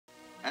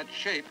At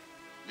SHAPE,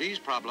 these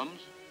problems,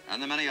 and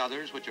the many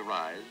others which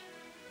arise,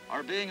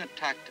 are being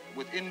attacked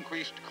with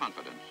increased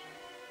confidence.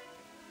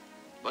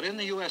 But in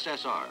the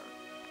USSR,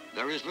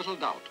 there is little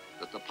doubt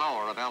that the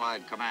power of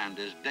Allied command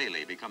is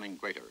daily becoming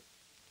greater.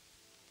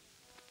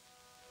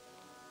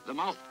 The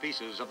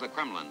mouthpieces of the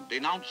Kremlin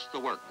denounce the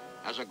work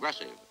as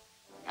aggressive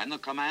and the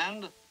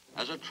command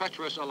as a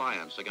treacherous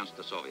alliance against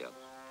the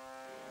Soviets.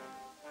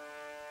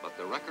 But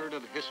the record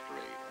of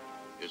history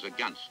is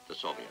against the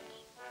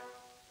Soviets.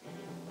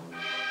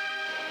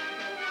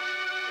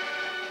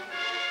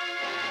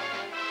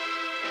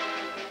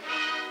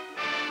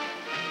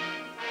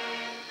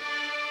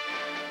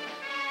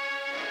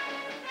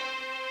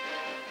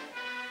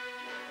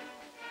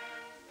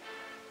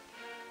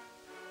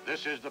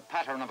 This is the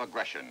pattern of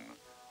aggression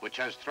which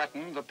has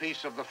threatened the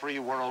peace of the free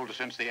world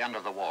since the end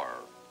of the war.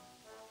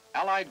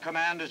 Allied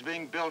command is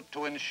being built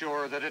to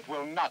ensure that it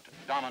will not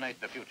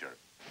dominate the future.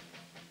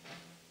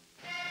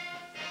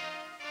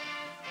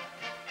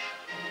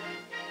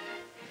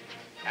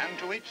 And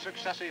to each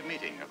successive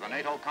meeting of the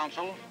NATO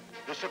Council,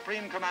 the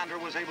Supreme Commander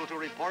was able to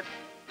report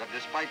that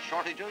despite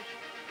shortages,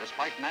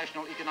 despite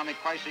national economic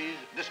crises,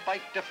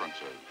 despite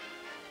differences,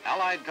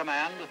 Allied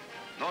command,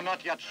 though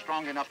not yet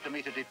strong enough to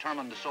meet a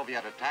determined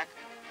Soviet attack,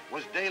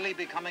 was daily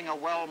becoming a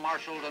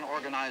well-marshaled and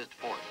organized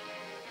force,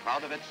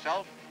 proud of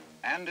itself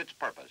and its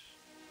purpose.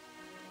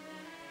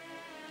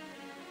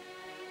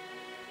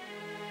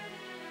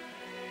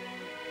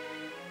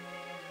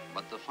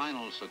 But the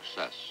final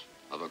success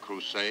of a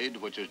crusade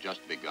which has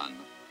just begun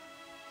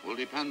will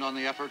depend on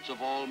the efforts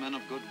of all men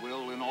of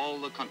goodwill in all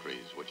the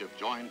countries which have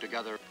joined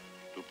together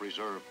to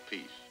preserve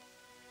peace.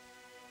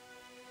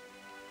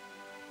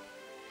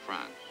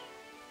 France,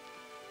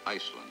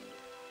 Iceland,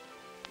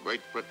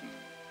 Great Britain,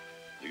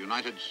 the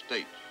United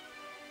States,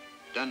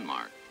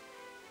 Denmark,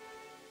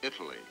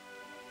 Italy,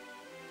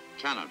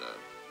 Canada,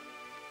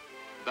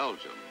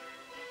 Belgium,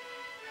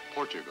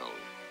 Portugal,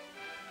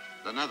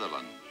 the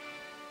Netherlands,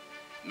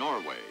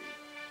 Norway,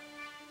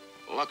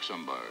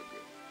 Luxembourg.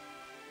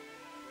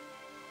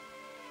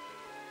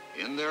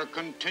 In their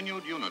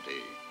continued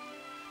unity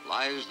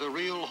lies the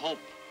real hope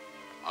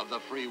of the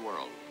free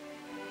world.